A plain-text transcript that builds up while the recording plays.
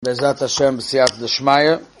Bezat Hashem B'siyat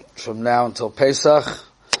D'Shmaya, from now until Pesach,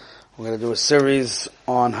 we're going to do a series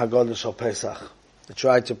on Hagada Shal Pesach to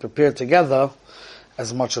try to prepare together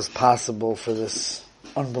as much as possible for this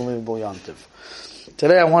unbelievable Yontiv.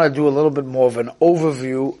 Today I want to do a little bit more of an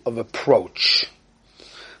overview of approach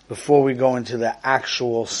before we go into the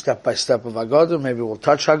actual step-by-step of Haggadah. Maybe we'll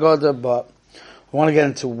touch Haggadah, but we want to get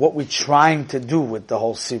into what we're trying to do with the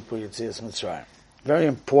whole Sipur Yetzias Mitzrayim. Very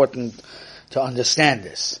important to understand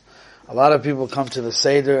this. A lot of people come to the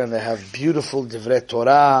Seder and they have beautiful Divrei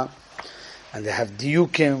Torah, and they have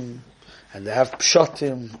Diyukim, and they have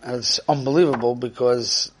Pshatim, and it's unbelievable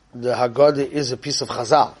because the Haggadah is a piece of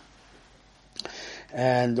Chazal.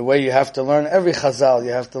 And the way you have to learn every Chazal,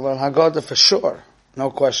 you have to learn Haggadah for sure.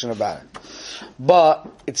 No question about it. But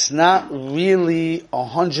it's not really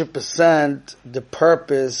 100% the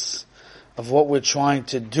purpose of what we're trying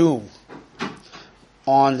to do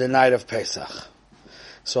on the night of Pesach.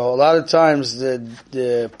 So a lot of times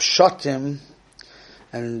the pshatim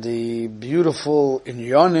and the beautiful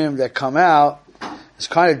inyonim that come out is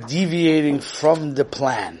kind of deviating from the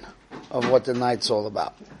plan of what the night's all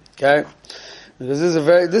about. Okay? Because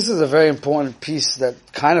this is a very important piece that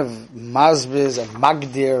kind of masbiz and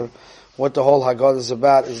magdir what the whole Haggadah is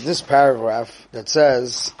about, is this paragraph that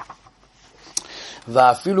says,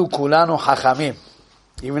 Va'afilu kulanu chachamim.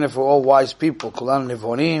 Even if we're all wise people, kulanu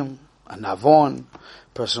nivonim, a navon,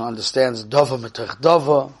 person who understands dava metach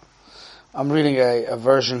dava. I'm reading a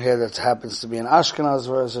version here that happens to be an Ashkenaz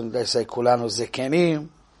version. They say kulanu zekenim,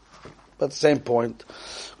 but same point.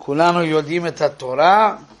 Kulanu yodim et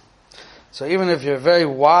Torah. So even if you're a very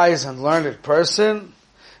wise and learned person,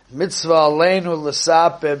 mitzvah aleinu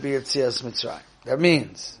l'sape b'yetzias Mitzrayim. That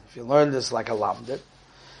means, if you learn this like a lamdit,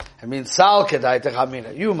 it means sal kedai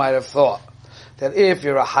techamina. You might have thought that if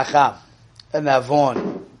you're a hacham, a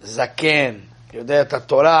navon, zaken, you're there to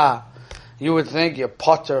Torah, you would think you're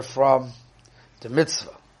potter from the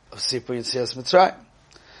mitzvah of Sipur Yetzias Mitzrayim.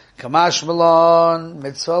 Kamash malon,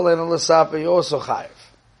 mitzvah aleinu l'sape, you also chayiv.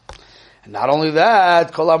 And not only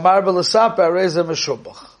that, kol amar b'l'sape areza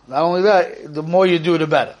meshubach. Not only that, the more you do, the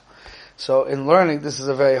better. So in learning, this is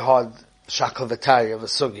a very hard shakal v'tari of a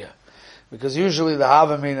sugya. Because usually the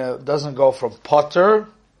Havamina doesn't go from potter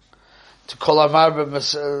to kol amar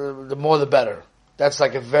the more the better. That's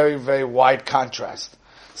like a very, very wide contrast.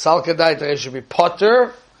 Sal kedai should be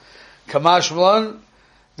potter, kamash malon,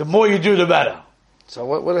 the more you do, the better. So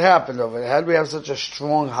what happened over there? How do we have such a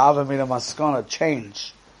strong Havamina maskana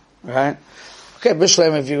change? Right? Okay,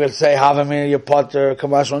 Bishlam, if you would say Havamina, your potter,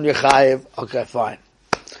 kamash malon, your chayiv, okay, fine.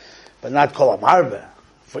 But not kol amarbe.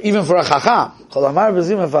 Even for a chacham. Kol amarbe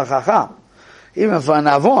is even for a chacham. Even for a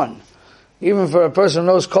navon. Even for a person who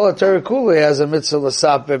knows kol terikula, he has a mitzvah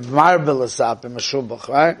l'sape, marbe l'sape, meshubach,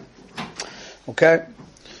 right? Okay?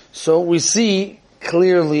 So we see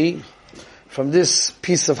clearly from this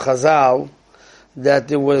piece of Chazal that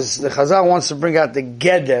the Chazal wants to bring out the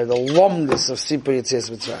geder, the lomness of Sipur Yetzias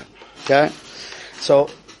Mitzrayim. Okay? So,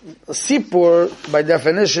 Sipur, by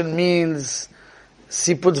definition, means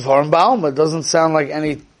Sipur Dvarim Ba'alma. It doesn't sound like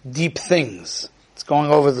any deep things. It's going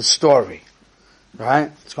over the story.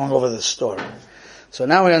 Right? It's going over the story. So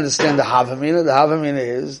now we understand the Havamina. The Havamina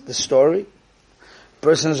is the story. The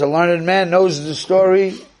person is a learned man, knows the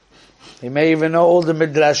story. He may even know all the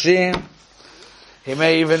midrashim. He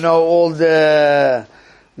may even know all the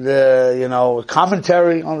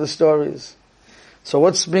commentary on the stories. So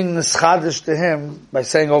what's being nischadish to him by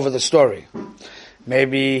saying over the story?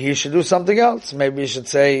 Maybe he should do something else. Maybe he should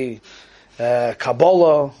say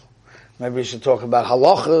Kabbalah. Maybe we should talk about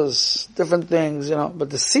halachas, different things,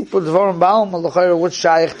 But the Sipur Dvarim Ba'alma, what's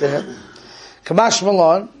shaykh to him? Kamash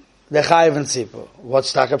malon, the chayiv and Sipur.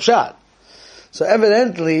 What's takab pshat? So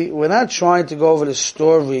evidently, we're not trying to go over the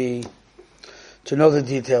story to know the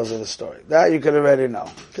details of the story. That you could already know.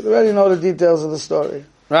 You could already know the details of the story,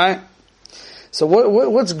 right? So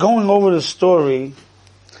what's going over the story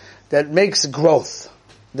that makes growth?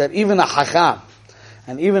 That even a hacham,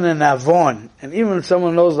 and even a navon, and even if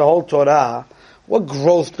someone knows the whole Torah, what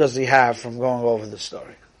growth does he have from going over the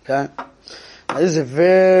story? Okay? Now, this is a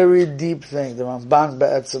very deep thing. The Ramban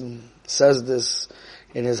Be'etzim says this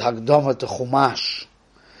in his Hagdama to Chumash.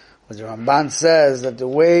 But the Ramban says that the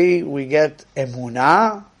way we get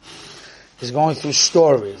emunah is going through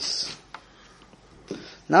stories.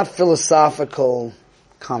 Not philosophical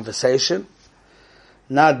conversation,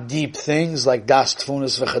 not deep things like das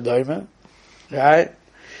tfunis v'chadoyme, right?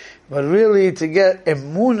 But really to get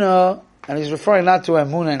emunah, and he's referring not to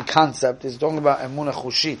emunah in concept, he's talking about emunah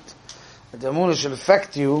chushit. That the emunah should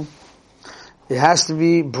affect you, it has to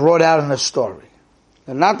be brought out in a story.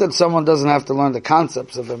 And not that someone doesn't have to learn the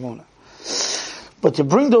concepts of Emunah. But to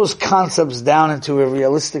bring those concepts down into a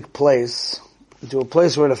realistic place, into a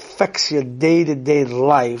place where it affects your day-to-day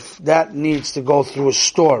life, that needs to go through a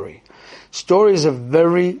story. Story is a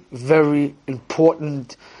very, very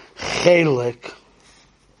important chelik.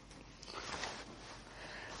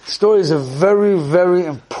 Story is a very, very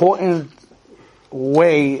important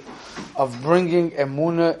way of bringing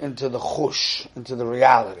Emunah into the chush, into the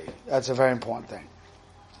reality. That's a very important thing.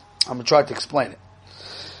 I'm going to try to explain it.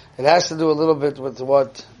 It has to do a little bit with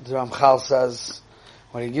what the Ramchal says.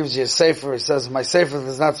 When he gives you a sefer, he says, my sefer,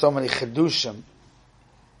 there's not so many chidushim.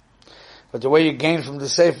 But the way you gain from the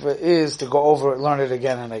sefer is to go over it, learn it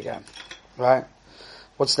again and again. Right?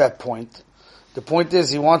 What's that point? The point is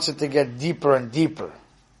he wants it to get deeper and deeper.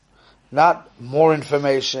 Not more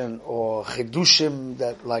information or chidushim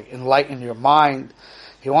that like enlighten your mind.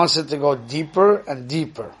 He wants it to go deeper and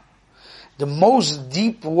deeper. The most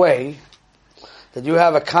deep way that you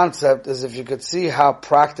have a concept is if you could see how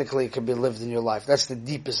practically it can be lived in your life. That's the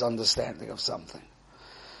deepest understanding of something.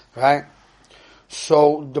 Right?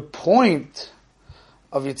 So the point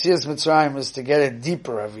of Yetzias Mitzrayim is to get it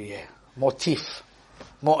deeper every year. More tif,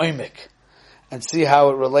 more oimik, and see how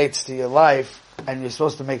it relates to your life, and you're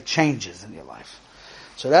supposed to make changes in your life.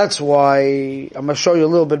 So that's why I'm going to show you a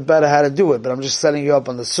little bit better how to do it, but I'm just setting you up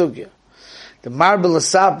on the sugya. The marble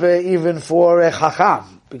sape even for a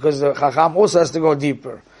chacham, because the chacham also has to go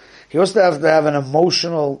deeper. He also has to have an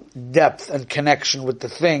emotional depth and connection with the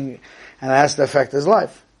thing, and it has to affect his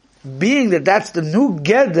life. Being that that's the new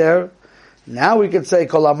geder, now we could say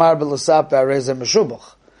kol amar b'lasape arezeh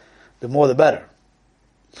meshubach. The more the better.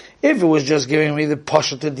 If it was just giving me the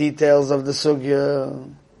pashut details of the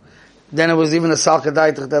sugya, then it was even a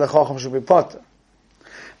salkadaitach that a chacham should be potter.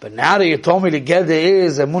 But now that you told me the geder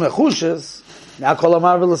is emunah chushes, now kol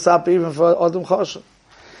amar b'lasape even for adam choshen.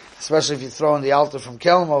 Especially if you throw in the altar from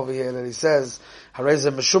Kelm over here that he says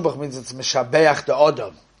harezeh meshubach means it's meshabeach the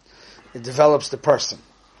adam. It develops the person.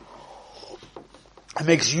 It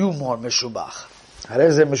makes you more meshubach.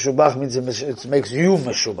 Harezeh meshubach means it makes you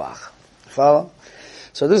meshubach. Follow?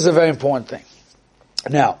 So this is a very important thing.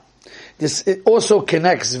 Now, it also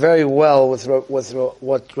connects very well with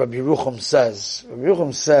what Rabbi Yerucham says. Rabbi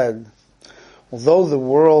Yerucham said, although the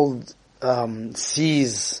world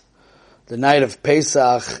sees the night of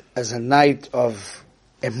Pesach as a night of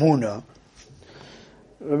Emunah,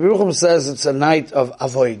 Rabbi Yerucham says it's a night of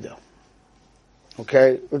Avodah.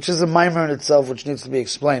 Okay? Which is a mimer in itself, which needs to be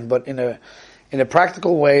explained, but in a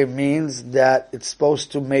practical way, it means that it's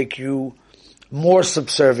supposed to make you more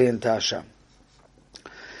subservient to Hashem.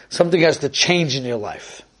 Something has to change in your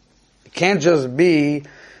life. It can't just be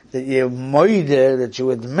that you moide, that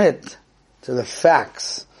you admit to the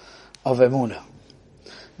facts of Emunah.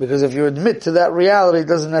 Because if you admit to that reality, it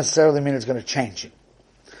doesn't necessarily mean it's going to change it.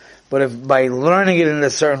 But if by learning it in a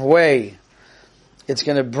certain way, it's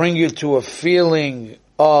going to bring you to a feeling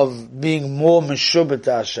of being more meshubet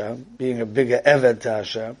to Hashem, being a bigger eved to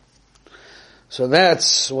Hashem, so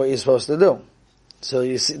that's what you're supposed to do. So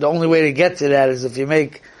you see, the only way to get to that is if you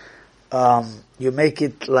make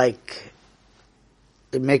it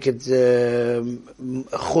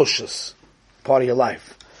chushes, part of your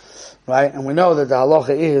life. Right? And we know that the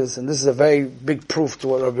halacha is, and this is a very big proof to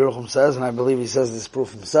what Rabbi Yerucham says, and I believe he says this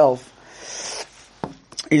proof himself,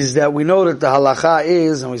 is that we know that the halacha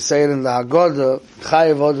is, and we say it in the Hagada,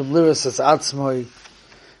 chayev adam liras es atzmoi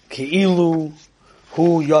ki'ilu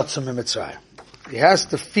hu yotzim mitzrayim. He has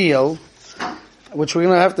to feel, which we're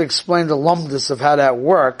going to have to explain the lumdus of how that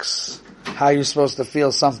works, how you're supposed to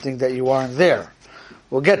feel something that you aren't there.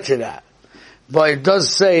 We'll get to that. But it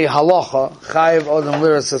does say halacha, chayev adam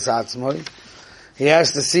liras es atzmoi. He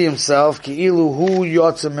has to see himself, ki'ilu hu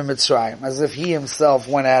yotzim mitzrayim, as if he himself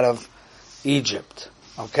went out of Egypt.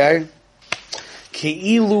 Okay?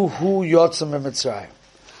 Ki'ilu hu yotzim mitzrayim.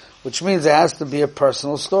 Which means it has to be a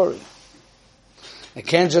personal story. It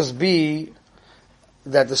can't just be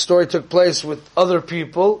that the story took place with other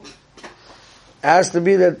people. It has to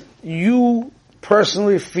be that you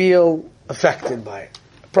personally feel affected by it.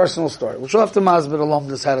 A personal story. Which we'll have to masbid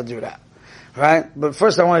alumnus how to do that. Right? But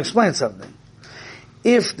first I want to explain something.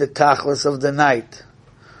 If the tachlis of the night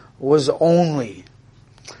was only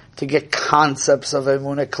to get concepts of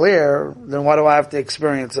Emunah clear, then why do I have to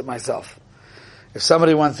experience it myself? If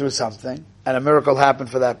somebody went through something, and a miracle happened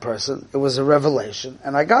for that person, it was a revelation,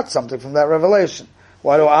 and I got something from that revelation.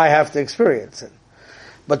 Why do I have to experience it?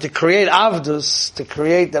 But to create avdus, to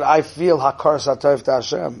create that I feel hakar satayv to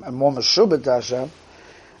Hashem, and more meshubet to Hashem,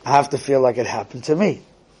 I have to feel like it happened to me.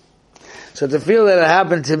 So to feel that it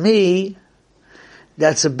happened to me,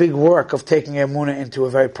 that's a big work of taking emunah into a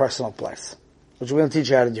very personal place, which we're going to teach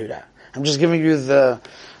you how to do that. I'm just giving you the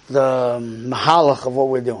mahalach of what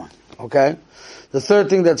we're doing, okay? The third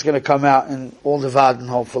thing that's going to come out in all the Vaden,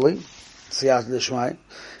 hopefully, Siyat D'Shmai.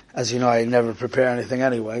 As you know, I never prepare anything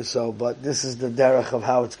anyway, but this is the derech of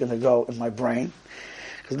how it's going to go in my brain.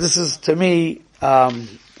 Because this is, to me,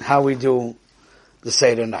 how we do the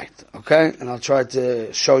Seder night, okay? And I'll try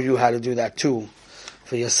to show you how to do that too,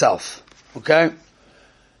 for yourself, okay?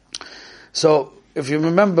 So, if you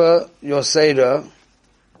remember your Seder,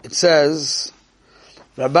 it says,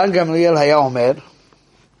 Rabban Gamliel haya omer,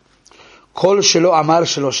 Kol shelo amar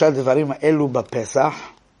shelosha devarim elu b'Pesach,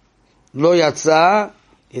 lo yatsa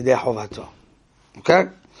yidei chovato. Okay?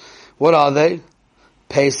 What are they?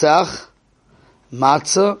 Pesach,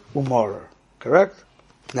 matzah, umoror. Correct?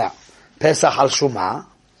 Now, Pesach al Shuma.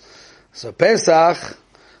 So Pesach,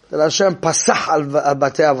 that Hashem pasach al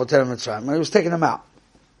batei avotem Mitzrayim. And he was taking them out.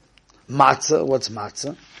 Matzah, what's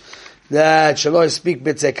matzah? That shelo speak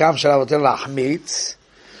b'tzekam shel avotem lachmitz.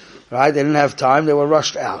 Right? They didn't have time. They were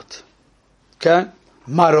rushed out. Okay?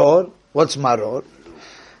 Maror, what's maror?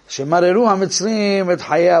 Shemareru hamitzrim et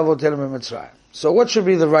hayei avotem b'Mitzrayim. So what should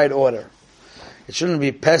be the right order? It shouldn't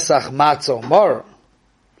be Pesach, Matzah, Moror.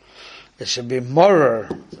 It should be Moror,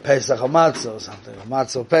 Pesach, Matzah, or something. Or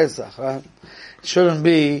Matzah, Pesach, right? It shouldn't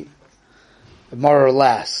be Moror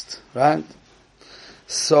last, right?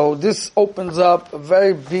 So this opens up a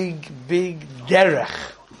very big derech.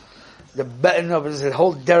 There's a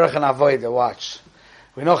whole derech and avodah, watch.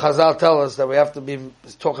 We know Chazal tell us that we have to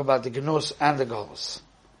talk about the Gnus and the Golus.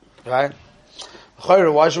 Right?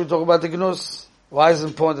 Why should we talk about the Gnus? Why is it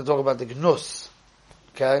important to talk about the Gnus?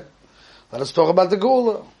 Okay? Let us talk about the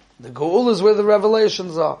Geula. The Geula is where the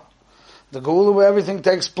revelations are. The Geula where everything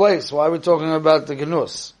takes place. Why are we talking about the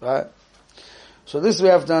Gnus? Right? So this we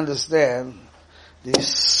have to understand. The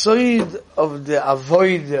side of the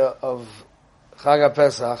avodah of Chag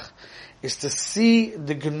Pesach is to see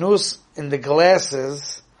the Gnus in the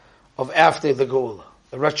glasses of after the Geula.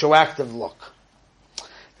 The retroactive look.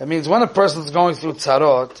 That means when a person's going through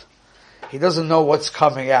tzarot, he doesn't know what's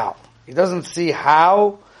coming out. He doesn't see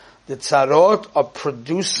how the tzarot are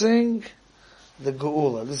producing the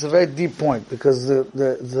geula. This is a very deep point because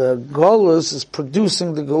the golus is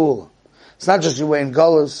producing the geula. It's not just you were in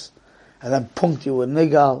golus and then punkt you with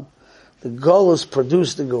nigal. The golus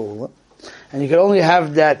produce the geula, and you can only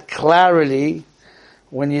have that clarity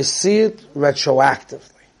when you see it retroactively.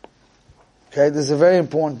 Okay, this is a very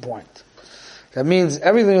important point. That means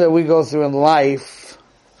everything that we go through in life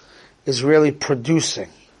is really producing.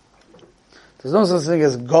 There's no such thing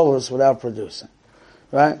as golus without producing.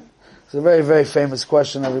 Right? It's a very, very famous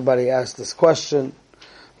question. Everybody asks this question.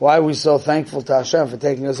 Why are we so thankful to Hashem for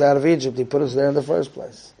taking us out of Egypt? He put us there in the first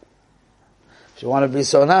place. If you want to be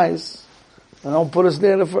so nice, then don't put us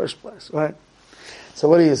there in the first place. Right? So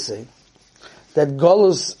what do you see? That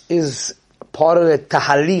golus is part of the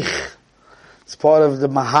tahalich. It's part of the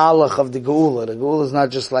mahalach of the geula. The geula is not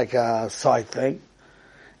just like a side thing.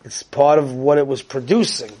 It's part of what it was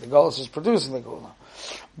producing. The golus is producing the geula.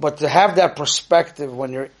 But to have that perspective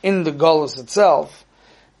when you're in the golus itself,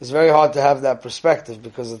 it's very hard to have that perspective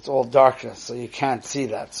because it's all darkness, so you can't see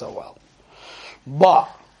that so well. But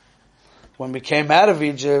when we came out of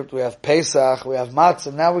Egypt, we have Pesach, we have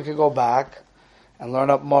Matzah, now we can go back and learn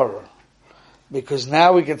up more. Because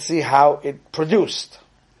now we can see how it produced.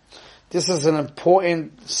 This is an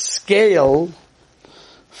important scale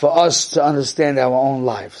for us to understand our own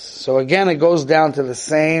lives. So again, it goes down to the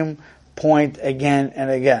same point again and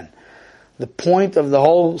again. The point of the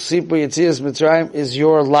whole Sipur Yetzias Mitzrayim is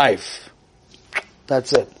your life.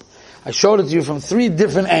 That's it. I showed it to you from 3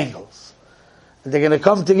 different angles. They're going to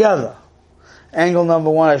come together. Angle number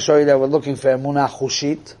 1, I show you that we're looking for Emunah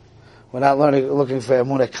Chushit. We're not looking for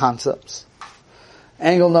Emunah concepts.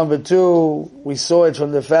 Angle number 2, we saw it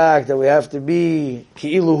from the fact that we have to be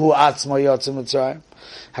Ki'ilu Hu Atzmo Yotzim Mitzrayim,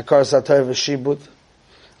 Hakar Satay V'Shibut,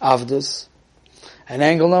 Avdus. And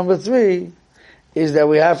angle number 3 is that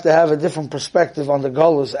we have to have a different perspective on the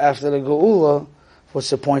Golus after the Geula. What's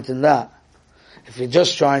the point in that? If you're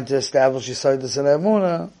just trying to establish Yisaydas and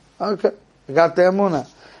Emunah, okay, I got the Emunah.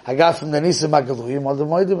 I got from the Nisim HaGeluyim, all the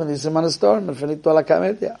Moedim, and Nisim HaNestorim, and Finito Ala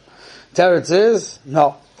Kametia. Teretz is,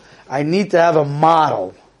 no. I need to have a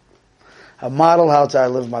model how to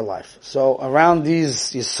live my life. So around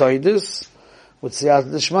these Yesodis, with Siyat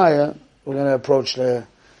D'Shmaya, we're going to approach the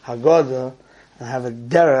Hagada and have a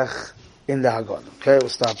derech in the Hagada. Okay, we'll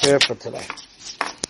stop here for today.